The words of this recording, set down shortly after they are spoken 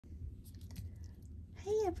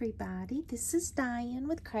everybody, this is Diane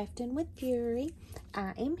with Crafting with Fury.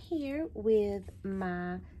 I am here with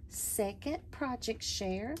my second project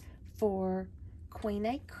share for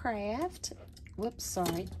Queenacraft. Whoops,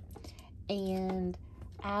 sorry. And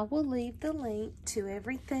I will leave the link to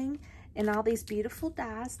everything and all these beautiful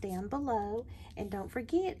dies down below. And don't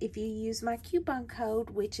forget, if you use my coupon code,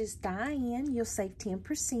 which is Diane, you'll save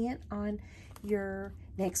 10% on your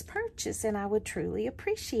next purchase, and I would truly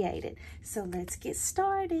appreciate it. So let's get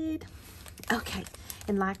started. Okay,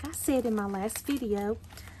 and like I said in my last video,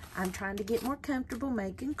 I'm trying to get more comfortable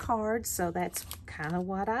making cards, so that's kind of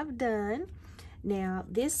what I've done. Now,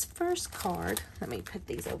 this first card, let me put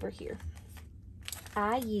these over here.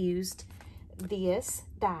 I used this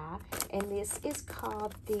die, and this is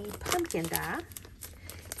called the pumpkin die.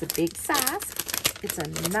 It's a big size. It's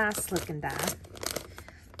a nice looking die.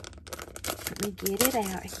 Let me get it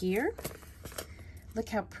out here. Look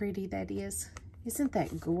how pretty that is. Isn't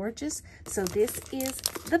that gorgeous? So this is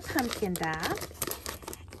the pumpkin die.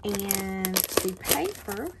 And the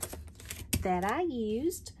paper that I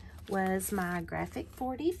used was my Graphic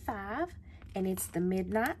 45. And it's the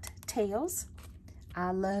Midnight Tales.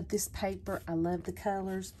 I love this paper. I love the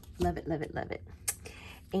colors. Love it, love it, love it.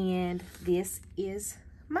 And this is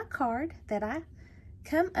my card that I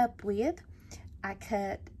come up with. I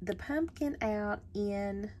cut the pumpkin out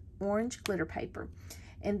in orange glitter paper,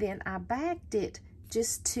 and then I backed it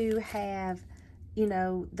just to have, you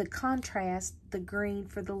know, the contrast, the green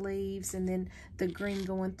for the leaves, and then the green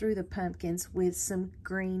going through the pumpkins with some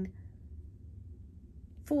green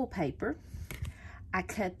foil paper. I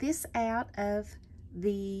cut this out of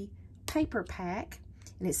the paper pack,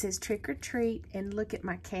 and it says trick or treat, and look at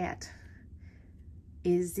my cat.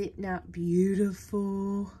 Is it not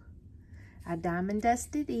beautiful? I diamond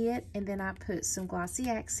dusted it, and then I put some glossy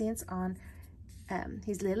accents on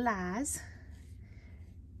his little eyes.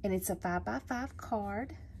 And it's a 5x5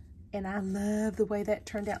 card, and I love the way that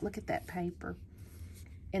turned out. Look at that paper.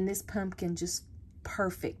 And this pumpkin just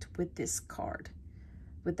perfect with this card,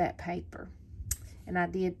 with that paper. And I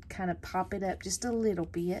did kind of pop it up just a little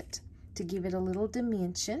bit to give it a little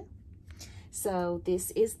dimension. So this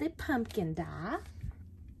is the pumpkin die.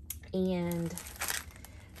 And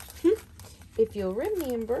if you'll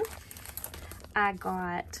remember, I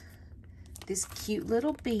got this cute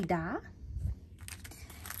little bee die,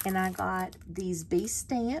 and I got these bee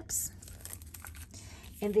stamps,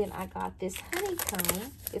 and then I got this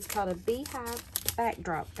honeycomb. It's called a Beehive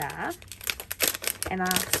backdrop die, and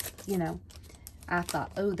I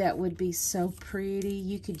thought, oh, that would be so pretty.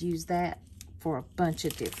 You could use that for a bunch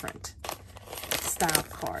of different style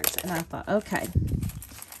cards, and I thought, okay,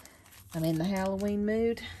 I'm in the Halloween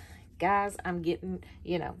mood. Guys, I'm getting,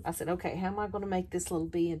 I said, okay, how am I going to make this little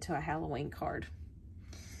bee into a Halloween card?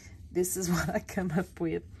 This is what I come up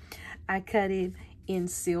with. I cut him in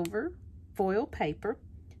silver foil paper,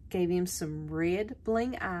 gave him some red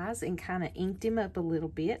bling eyes, and kind of inked him up a little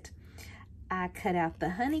bit. I cut out the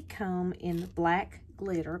honeycomb in black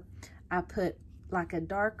glitter. I put like a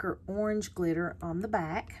darker orange glitter on the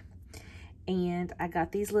back. And I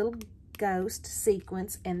got these little ghost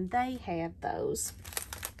sequins, and they have those.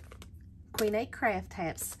 Queenacraft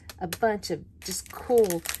has a bunch of just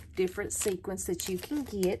cool different sequins that you can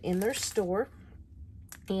get in their store.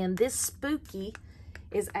 And this spooky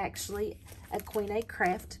is actually a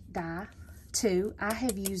Queenacraft die too. I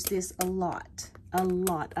have used this a lot. I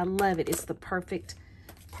love it. It's the perfect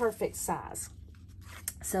size.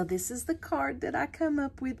 So this is the card that I come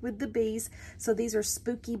up with the bees. So these are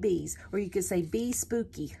spooky bees, or you could say bee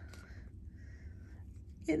spooky.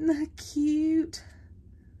 Isn't that cute?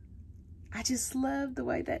 I just love the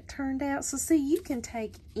way that turned out. So see, you can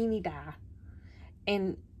take any die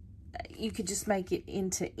and you could just make it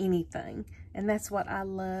into anything. And that's what I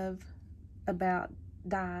love about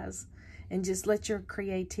dies, and just let your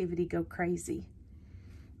creativity go crazy.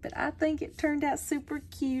 But I think it turned out super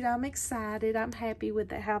cute. I'm excited. I'm happy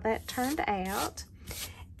with how that turned out.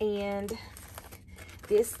 And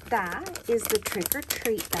this die is the trick or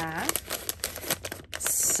treat die.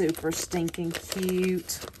 Super stinking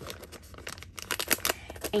cute.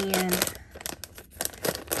 And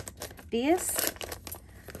this,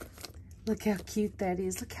 look how cute that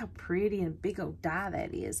is. Look how pretty and big old die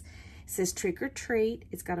that is. It says trick or treat.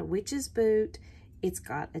 It's got a witch's boot. It's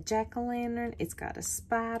got a jack-o'-lantern. It's got a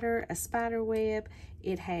spider web.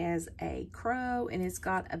 It has a crow, and it's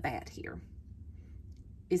got a bat here.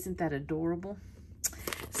 Isn't that adorable?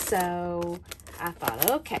 So I thought,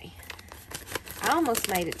 okay. I almost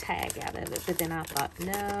made a tag out of it, but then I thought,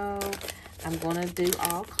 no, I'm going to do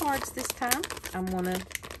all cards this time. I'm going to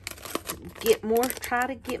try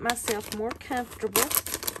to get myself more comfortable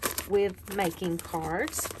with making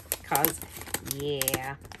cards, because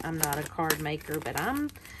yeah, I'm not a card maker, but I'm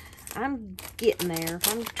getting there.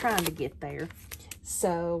 I'm trying to get there.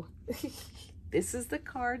 So this is the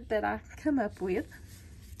card that I come up with.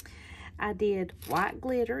 I did white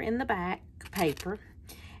glitter in the back paper,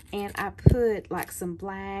 and I put like some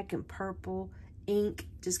black and purple ink,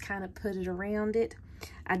 just kind of put it around it.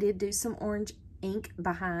 I did do some orange ink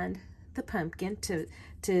behind the pumpkin to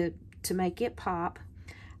make it pop.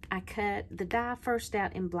 I cut the die first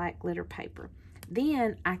out in black glitter paper.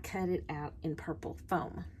 Then I cut it out in purple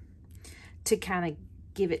foam to kind of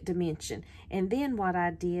give it dimension. And then what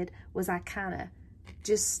I did was I kind of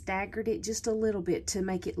just staggered it just a little bit to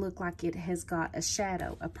make it look like it has got a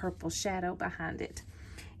shadow, a purple shadow behind it.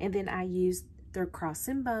 And then I used their cross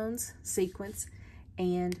and bones sequins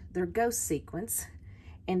and their ghost sequins.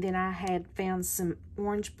 And then I had found some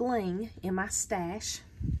orange bling in my stash.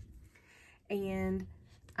 And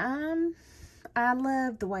I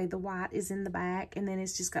love the way the white is in the back, and then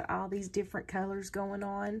it's just got all these different colors going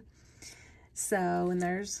on. So, and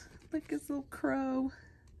there's, look, this little crow.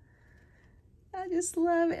 I just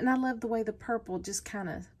love it. And I love the way the purple just kind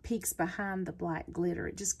of peeks behind the black glitter.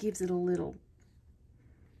 It just gives it a little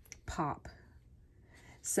pop.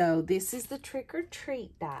 So this is the Trick or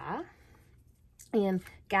Treat die. And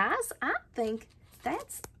guys, I think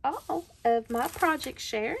that's all of my project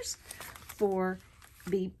shares for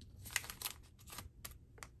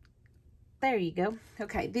there you go.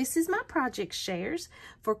 Okay, this is my project shares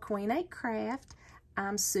for Queenacraft.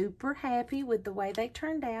 I'm super happy with the way they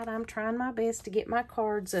turned out. I'm trying my best to get my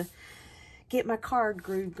cards, get my card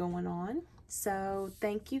groove going on. So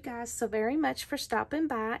thank you guys so very much for stopping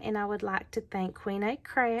by, and I would like to thank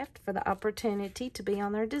Queenacraft for the opportunity to be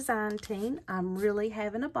on their design team. I'm really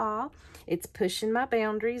having a ball. It's pushing my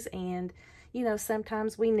boundaries, and you know,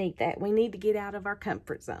 sometimes we need that. We need to get out of our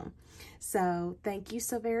comfort zone. So thank you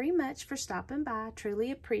so very much for stopping by. I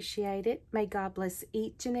truly appreciate it. May God bless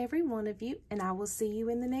each and every one of you, and I will see you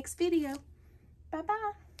in the next video.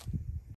 Bye-bye.